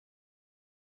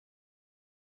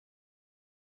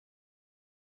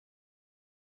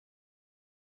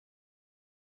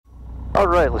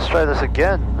Alright, let's try this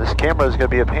again. This camera is going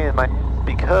to be a pain in my ass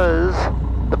because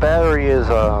the battery is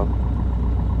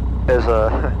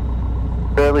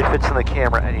barely fits in the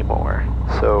camera anymore.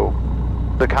 So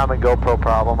the common GoPro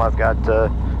problem, I've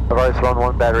already thrown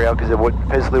one battery out because it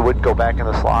physically wouldn't go back in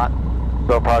the slot.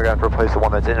 So I'm probably going to have to replace the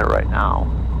one that's in it right now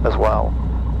as well.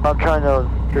 I'm trying to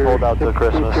hold out to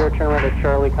Christmas. Turn around to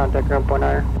Charlie, contact ground point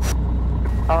higher.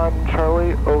 On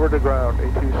Charlie, over to ground,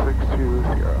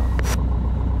 82620.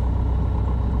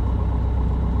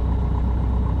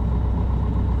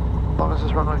 As long as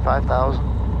this runway 5,000.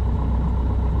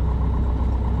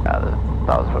 Yeah, the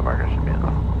 1,000-foot marker should be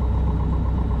enough.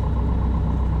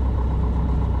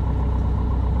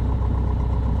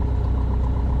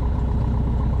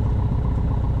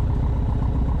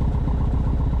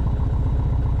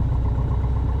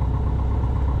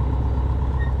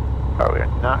 Alright, we are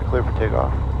not clear for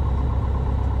takeoff.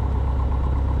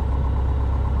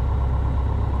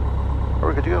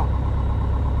 We're good to go.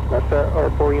 That's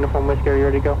R4 Uniform Whiskey, are you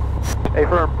ready to go?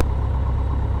 Affirm.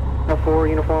 R4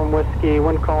 Uniform Whiskey,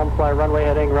 1 column, fly runway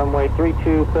heading, runway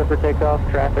 32, clear for takeoff,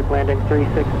 traffic landing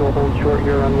 36, will hold short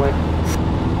your runway.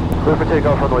 Clear for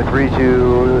takeoff, runway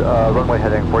 32, runway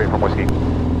heading 4 Uniform Whiskey.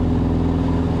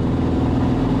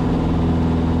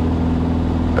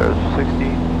 There's 60.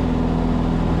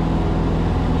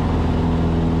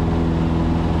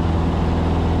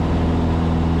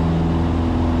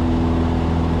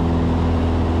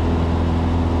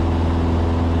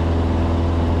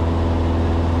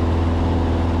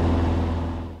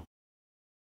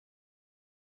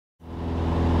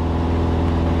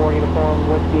 Uniform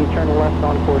Whiskey, turn left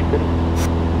on course city.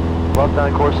 Left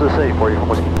on course to the city, 4 Uniform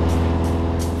Whiskey.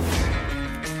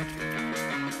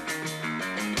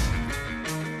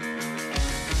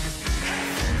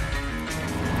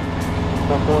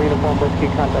 So 4 Uniform Whiskey,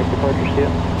 contact departure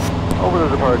seal. Over to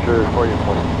departure, 4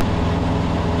 Uniform Whiskey.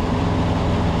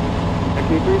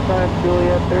 Q35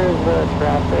 Juliet, there is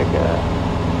traffic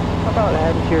about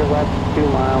heading to your left 2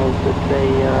 miles. It's a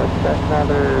Cessna,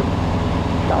 they're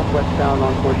southwest bound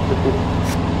on course to the city.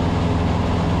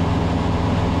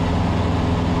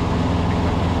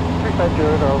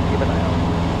 350, I'll keep an eye out.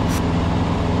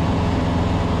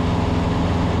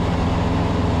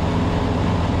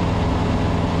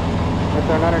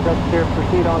 That's our 900 Delta Sierra,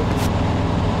 proceed on.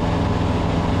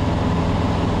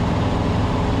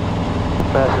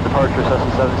 Fast departure, Cessna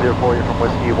 704, you're from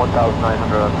Whiskey,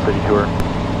 1,900 on the city tour.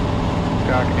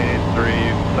 Jock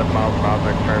 83, 7 miles per hour,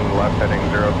 next turn left heading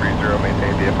 030,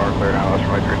 maintain VFR cleared ILS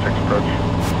from 36 approach.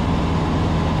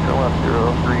 Turn left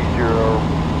 030,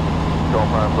 going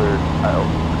prime cleared,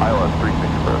 ILS 36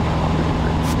 approach,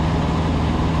 153.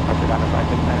 That's it on the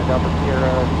 569 Delta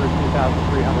Sierra, through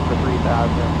 2,300 to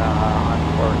 3,000 on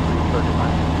course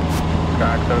 339.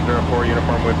 Jock 704,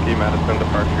 Uniform Whiskey, Madison,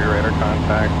 departure, radar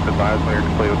contact, advise when you're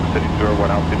complete with the city tour,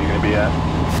 what altitude are you going to be at?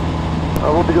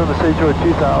 We'll be doing the city tour at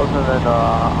 2,000, and then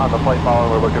on the flight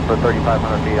follower, we're looking for 3,500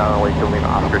 feet on our way to Lima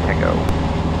Oscar Tango.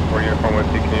 For Uniform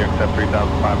Whiskey, can you accept 3,500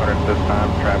 at this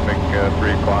time? Traffic 3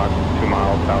 o'clock, 2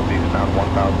 miles southeast, bound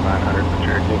 1,900 for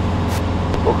Cherokee.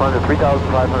 We'll climb to 3,500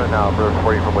 now for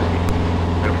Uniform Whiskey.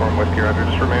 Uniform Whiskey, roger,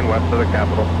 just remain west of the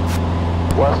capital.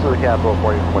 West of the capital,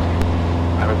 4 Uniform Whiskey.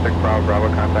 I'm at 6 Bravo,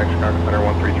 Bravo, contact Chicago Center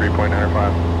 133.95.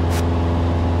 3395,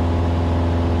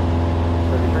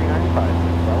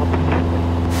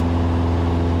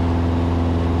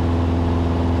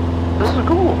 This is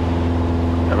cool.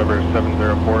 November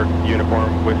 704,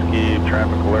 Uniform Whiskey,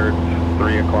 traffic alert,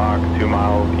 3 o'clock, 2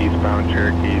 miles, eastbound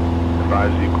Cherokee,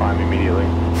 advise you climb immediately.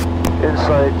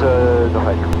 Inside, no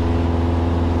hydrant.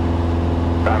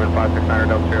 Diamond 5600,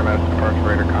 Delta Sierra, Madison, departure,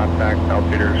 radar contact,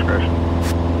 altitude or discretion.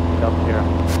 Delta Sierra.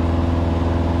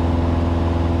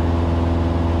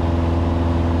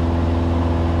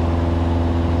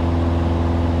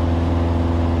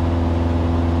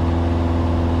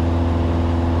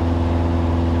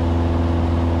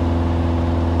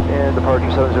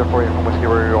 Departure 704 Uniform Whiskey,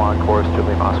 we're on course to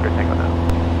Lima Oscar Tango now.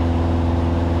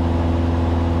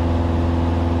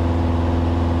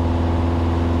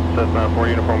 Cessna 4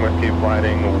 Uniform Whiskey,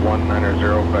 flighting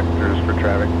 190, vectors for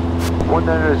traffic.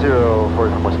 190 for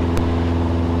Uniform Whiskey.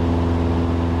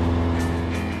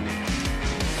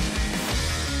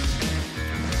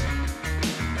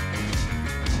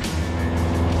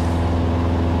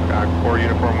 Got 4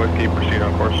 Uniform Whiskey, proceed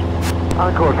on course.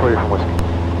 On course for Uniform Whiskey.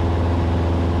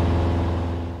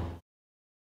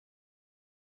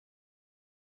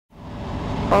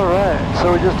 Alright,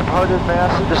 so we just departed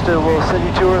Madison, just did a little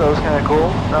city tour, that was kind of cool.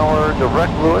 Now we're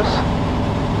direct Lewis.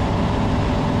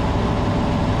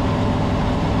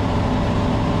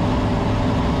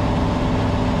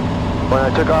 When I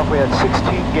took off, we had 16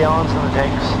 gallons in the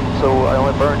tanks, so I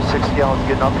only burned 6 gallons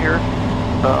getting up here.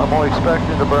 I'm only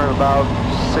expecting to burn about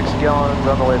 6 gallons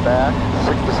on the way back,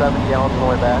 6 to 7 gallons on the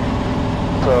way back.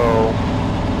 So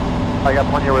I got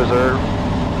plenty of reserve.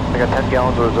 I got 10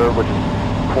 gallons of reserve, which is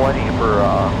plenty for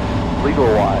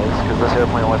legal-wise, because this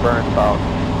airplane only burns about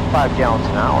 5 gallons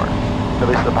an hour. At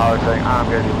least the power setting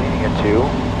I'm going to be leaning it to,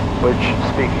 which,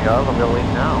 speaking of, I'm going to lean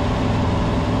now.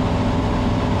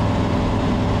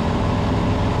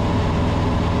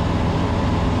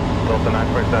 Delta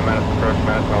 9.7 Madison approach,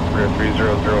 Madison altimeter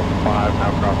 3005, now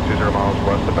cross 20 miles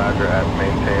west of Badger at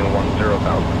maintain 10,000.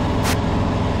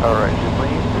 Alright, just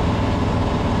leaned.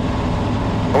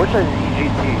 I wish I did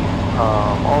EGT.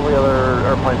 All the other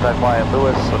airplanes I fly at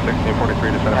Lewis So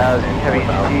 1643 descend has heavy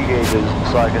 4,000. EGT gauges,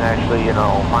 so I can actually, you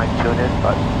know, fine tune it,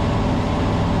 but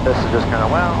this is just kind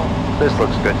of, well, this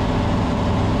looks good.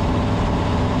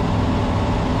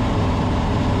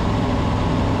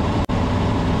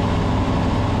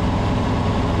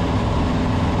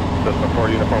 Cessna 4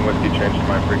 uniform whiskey change to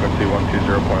my frequency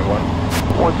 120.1.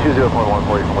 120.1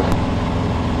 for you from Wisconsin.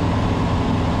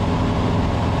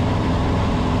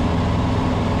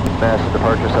 Madison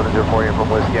departure 704 from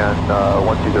Whiskey on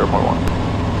 120.1.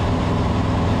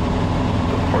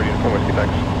 Cessna 4 uniform whiskey,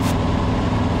 thanks.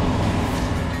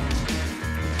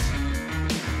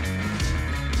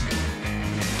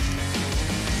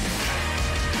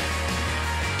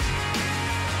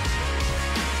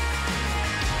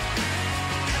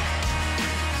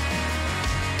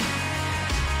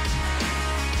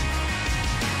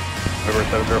 Over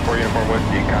 704 uniform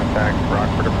whiskey, contact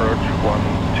Rockford approach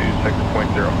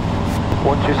 126.0.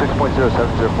 126.0,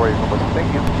 704 from Whiskey, thank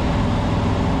you.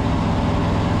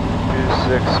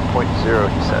 26.0,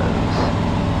 he says.